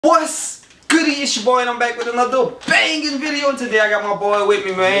What's goody? It's your boy and I'm back with another banging video, and today I got my boy with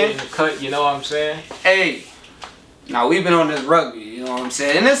me, man. In the cut, you know what I'm saying? Hey, now we've been on this rugby, you know what I'm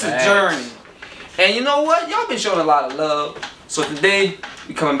saying? And it's a journey. And you know what? Y'all been showing a lot of love. So today,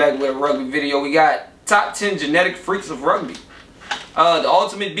 we coming back with a rugby video. We got top 10 genetic freaks of rugby. The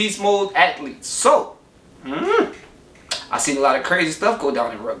ultimate beast mode athletes. So, I seen a lot of crazy stuff go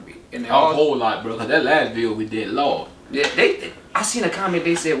down in rugby. And A whole lot, bro. Cause that last video we did, Lord. Yeah, I seen a comment,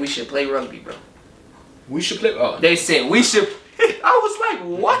 they said we should play rugby, bro. We should play. Oh. They said we should. I was like,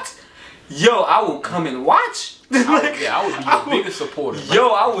 what? Yo, I will come and watch. I would be your biggest supporter. Bro. Yo,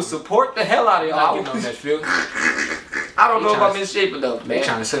 I will support the hell out of y'all. I'm not getting on that field. I don't know if I'm in shape enough, man. They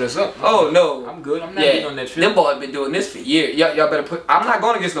trying to set us up. Oh no, I'm good. I'm not getting on that field. Them boys been doing this for years. Y'all better put. I'm not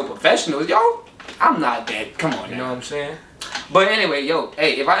going against no professionals, y'all. I'm not that. Come on, you know what I'm saying? But anyway, yo,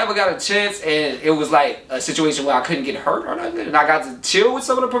 hey, if I ever got a chance and it was like a situation where I couldn't get hurt or nothing, and I got to chill with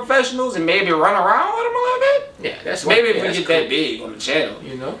some of the professionals and maybe run around with them a little bit, yeah, that's maybe if we get that big on the channel,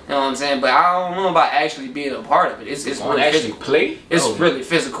 you know what I'm saying. But I don't know about actually being a part of it. It's really physical. Play? It's really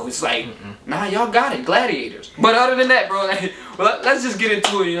physical. It's like, nah, y'all got it, gladiators. But other than that, bro, well, let's just get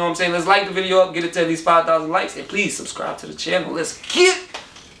into it. You know what I'm saying? Let's like the video up, get it to at least 5,000 likes, and please subscribe to the channel. Let's get.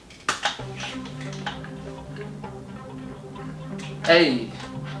 Hey.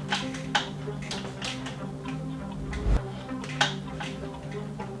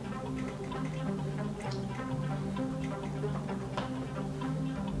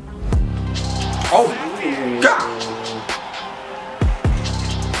 Oh God!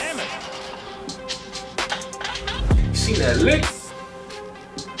 Damn it! You seen that lick?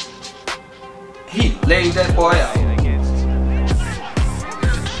 He laid that boy out.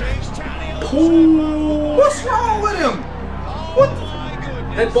 Ooh. What's wrong with him? What?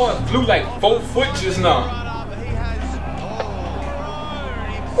 That boy flew like 4 foot just now.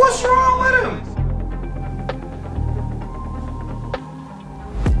 What's wrong with him?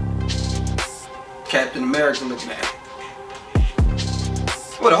 Captain America looking at him.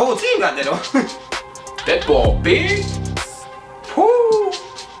 Well, the whole team got that on. That ball big? Woo!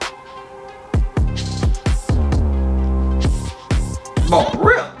 Ball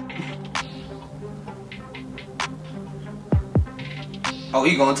real. Oh,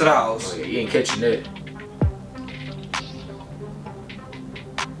 he going to the house. Oh, yeah, he ain't catching that.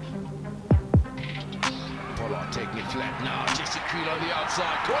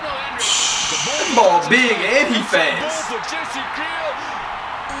 That ball big and he fast.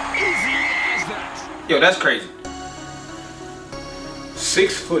 Yo, that's crazy.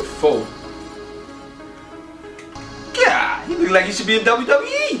 6'4". Yeah, he look like he should be in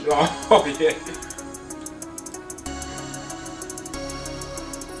WWE. Oh yeah.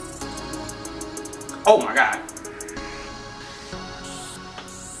 Oh my God.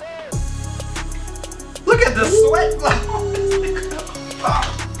 Look at the sweat flow.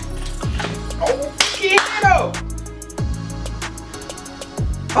 Oh, kiddo.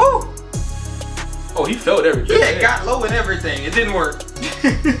 Oh. Oh, he felt everything. Yeah, it got low and everything. It didn't work.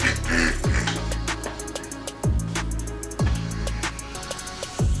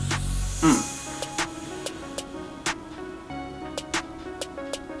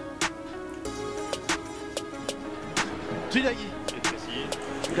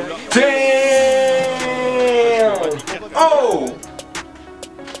 Damn! Oh!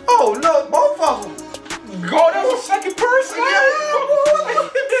 Oh no, both of them! Go, that was second person! Yeah,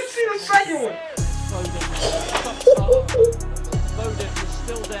 let's see the second one.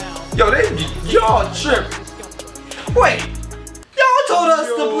 Yo, y'all tripping. Wait, y'all told us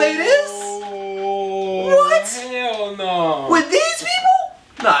to play this? What? Hell no. With these people?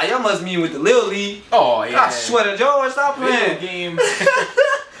 Nah, y'all must mean with the Lil League. Oh yeah. I swear to George, stop playing. Games.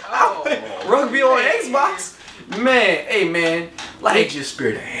 Rugby on Xbox. Man, hey man. Like, they just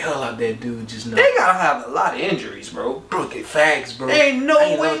scared the hell out of that dude just now. They gotta have a lot of injuries, bro. Bro, they facts, bro. Ain't no way. I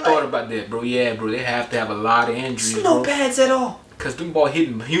ain't way. never thought about that, bro. Yeah, bro, they have to have a lot of injuries, no bro. pads at all. Cause them ball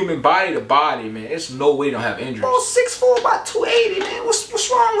hitting human body to body, man. It's no way they don't have injuries. Bro, 6'4", about 280, man. What's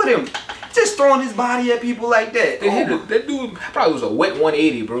wrong with him? Just throwing his body at people like that. That dude probably was a wet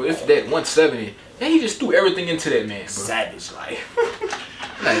 180, bro. If that 170. And he just threw everything into that man, bro. Savage life.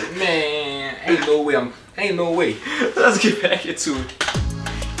 Like, man, ain't no way ain't no way. Let's get back into it.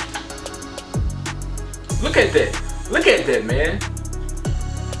 Look at that. Look at that, man.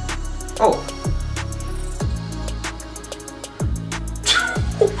 Oh.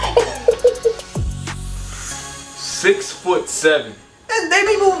 6'7". They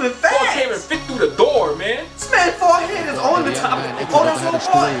be moving fast. Ball can't even fit through the door, man. This man's forehead is on the top. Oh, that's old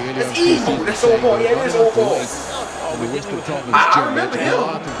boy. That's easy. Oh, that's old boy. Yeah, it is old boy. I remember him.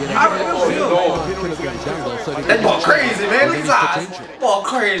 I remember him. That ball crazy, man. Look at his eyes. Ball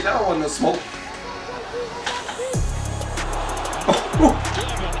crazy. I don't want no smoke.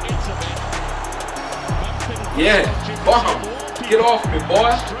 Yeah. Bomb. Get off me,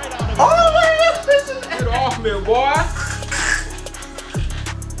 boy. Oh, man. Get off me, boy.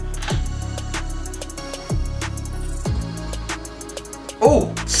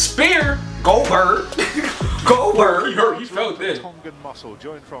 Oh, spear. Go bird. Go bird. He hurt. He felt this.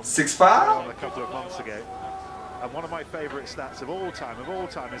 6'5"? A couple of months ago. And one of my favourite stats of all time,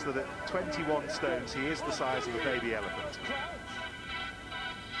 is that at 21 stones, he is the size of a baby elephant.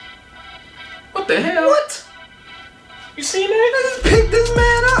 What the hell? What? You seen that? Just pick this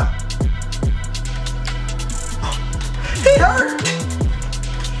man up. He hurt.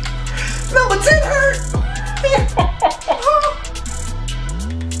 Number 10 hurt.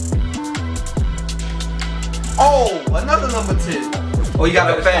 Oh, another number 10. Oh, he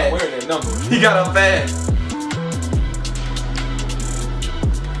got up fast. Wearing that number. He got up fast.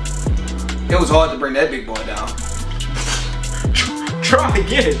 It was hard to bring that big boy down. Try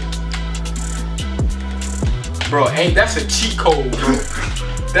again. Bro, ain't that's a cheat code, bro.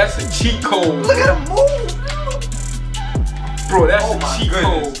 That's a cheat code. Look at him move. Bro, that's a cheat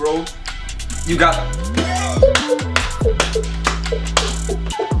code, bro. You got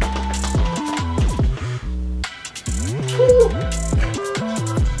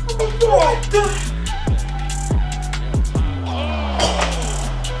what the?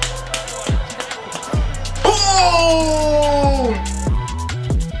 Oh!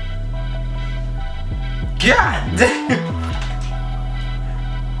 God damn!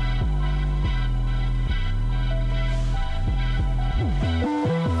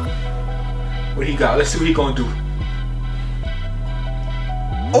 What he got? Let's see what he gonna do.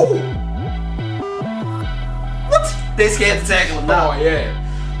 Oh! What? They scared to tackle him now. Oh yeah.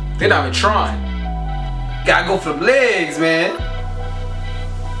 They're not even trying. Gotta go for the legs, man.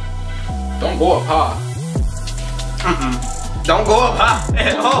 Don't go up high. Don't go up high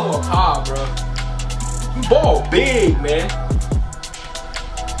at Don't all. go up high, bro. Ball big, man.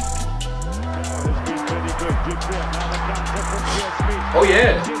 Oh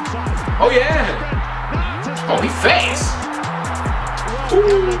yeah. Oh yeah. Oh, he fast.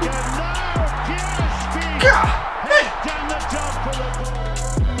 Ooh. God.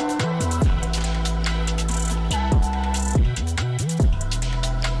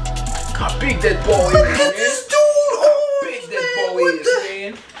 How big that ball is, Look man. at this dude. Oh, Big man, that ball what is, the?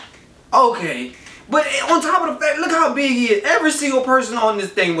 man. Okay. But on top of the fact, look how big he is. Every single person on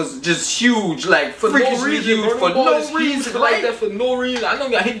this thing was just huge, like For no freakishly reason, huge, bro. for no reason, like right? that for no reason. I know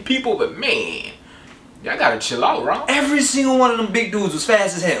y'all hitting people, but man, y'all gotta chill out, bro. Every single one of them big dudes was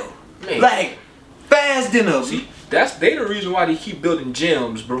fast as hell. Man. Like, fast enough. See, they the reason why they keep building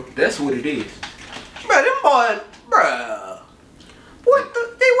gyms, bro. That's what it is. Bruh, them boys, bruh. What the?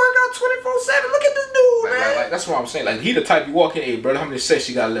 They work out 24/7. Look at this dude, man. Like, that's what I'm saying. Like, he the type you walk in, hey, brother, how many sets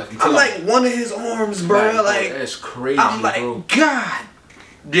you got left? I'm like one of his arms, bruh. Like, that's crazy, I'm like, bro. God.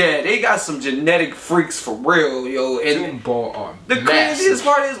 Yeah, they got some genetic freaks for real, yo. And Them ball are the massive. craziest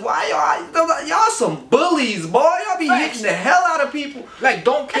part is why y'all some bullies, boy. Y'all be hitting the hell out of people. Like,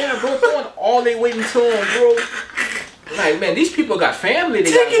 don't care, bro. Throwing all they waiting to them, bro. Like, man, these people got family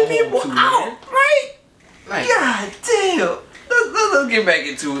they Taking gotta go people home to, out, man. right? Like, God damn. Let's get back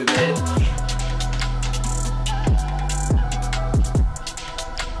into it, man.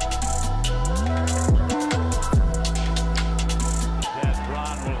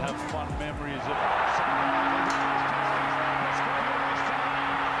 Will have fun memories of.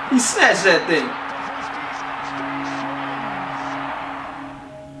 He snatched that thing.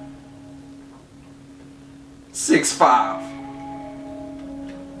 "6'5".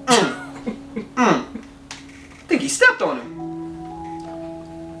 I think he stepped on him.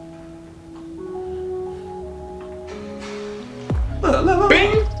 Look.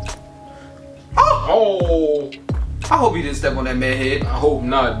 bing! Oh! I hope he didn't step on that man's head. I hope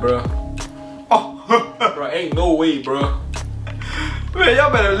not, bro. Oh, Bro, ain't no way, bro. man,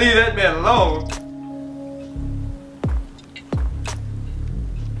 y'all better leave that man alone.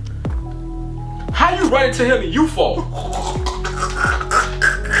 How you run into him and you fall? Look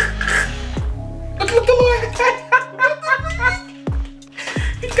at the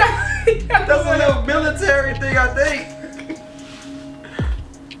He got That's a little military thing, I think.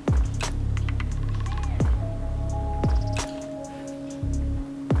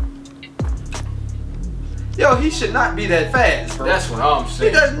 Yo, he should not be that fast, bro. That's what I'm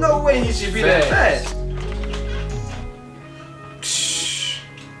saying. There's no way he should be that fast.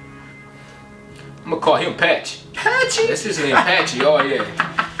 I'm gonna call him Patch. Patch? Patchy? That's his name, Patchy. Oh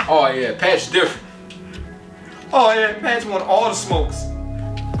yeah. Oh yeah, Patch different. Oh yeah, Patch want all the smokes.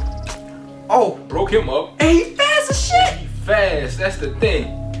 Oh, broke him up. And he fast as shit. He fast. That's the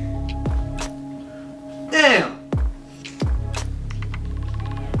thing. Damn.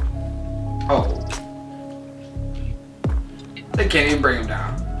 Oh. They can't even bring him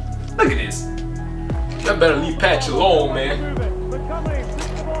down. Look at this. Y'all better leave Patch alone, man.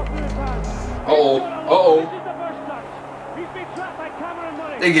 Uh-oh.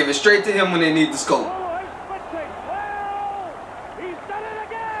 They give it straight to him when they need the scope.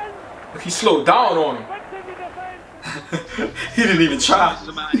 He slowed down on him. He didn't even try.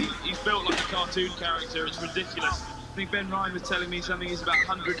 He's built like a cartoon character. It's ridiculous. I think Ben Ryan was telling me something. He's about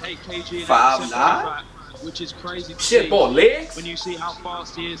 108 kg. 5'9", which is crazy to shit, see. boy, legs? When you see how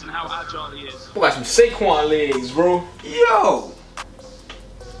fast he is and how agile he is. Boy, got some Saquon legs, bro. Yo.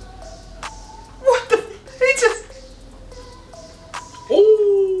 What the? He just.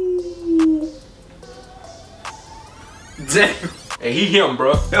 Ooh. Damn. Hey, he him,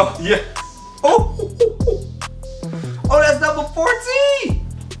 bro. Oh, yeah. Oh. Oh, that's number 14.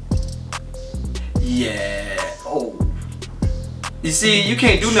 Yeah. Oh. You see, you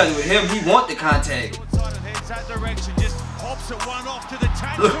can't do nothing with him. He want the contact. That direction, just hops at one off to the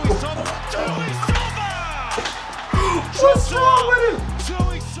tank. What's wrong with him?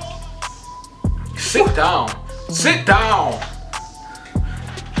 Sit down. Sit down.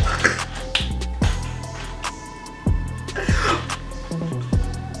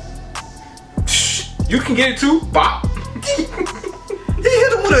 You can get it too. Bop. He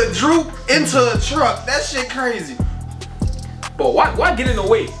hit him with a droop into a truck. That shit crazy. But why get in the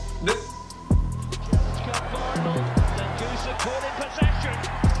way?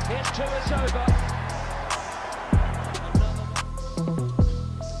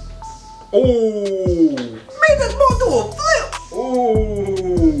 Oh! Made this ball do a flip.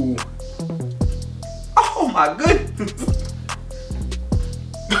 Oh! Oh my goodness.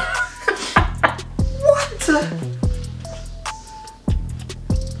 What the?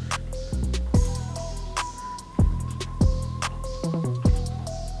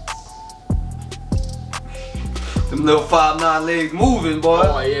 Them little 5'9" legs moving, boy.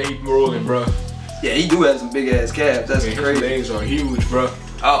 Oh yeah, he rolling, bro. Yeah, he do have some big ass calves. That's Man, crazy. his legs are huge, bro.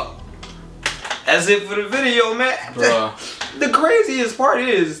 Oh. That's it for the video, man. Bruh. The craziest part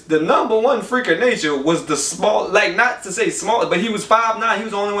is the #1 freak of nature was the small, like not to say small, but he was 5'9". He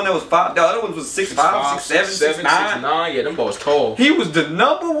was the only one that was 5. The other ones was 6'5", 6'7", 6'9". 6'9". Yeah, them boys tall. He was the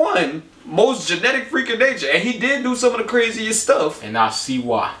 #1 most genetic freak of nature, and he did do some of the craziest stuff. And I see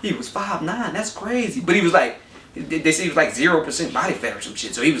why. He was 5'9". That's crazy. But he was like, they say he was like 0% body fat or some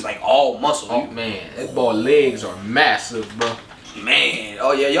shit. So he was like all muscle. Oh man, that boy legs are massive, bro. Man,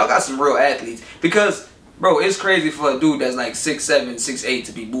 oh yeah, y'all got some real athletes. Because, bro, it's crazy for a dude that's like 6'7", 6'8"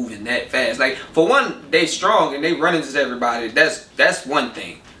 to be moving that fast. Like, for one, they strong and they run into everybody. That's one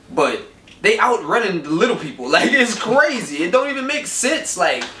thing. But they outrunning the little people. Like, it's crazy. It don't even make sense.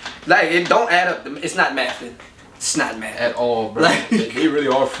 Like it don't add up. It's not mathing. It's not math At all, bro. Like, they really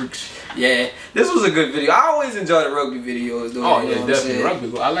are freaks. Yeah, this was a good video. I always enjoy the rugby videos, though. Oh you yeah, know definitely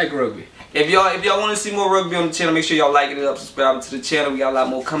rugby. I like rugby. If y'all want to see more rugby on the channel, make sure y'all liking it up, subscribing to the channel. We got a lot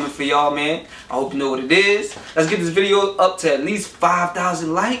more coming for y'all, man. I hope you know what it is. Let's get this video up to at least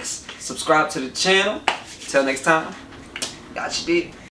 5,000 likes. Subscribe to the channel. Till next time, got you, dick.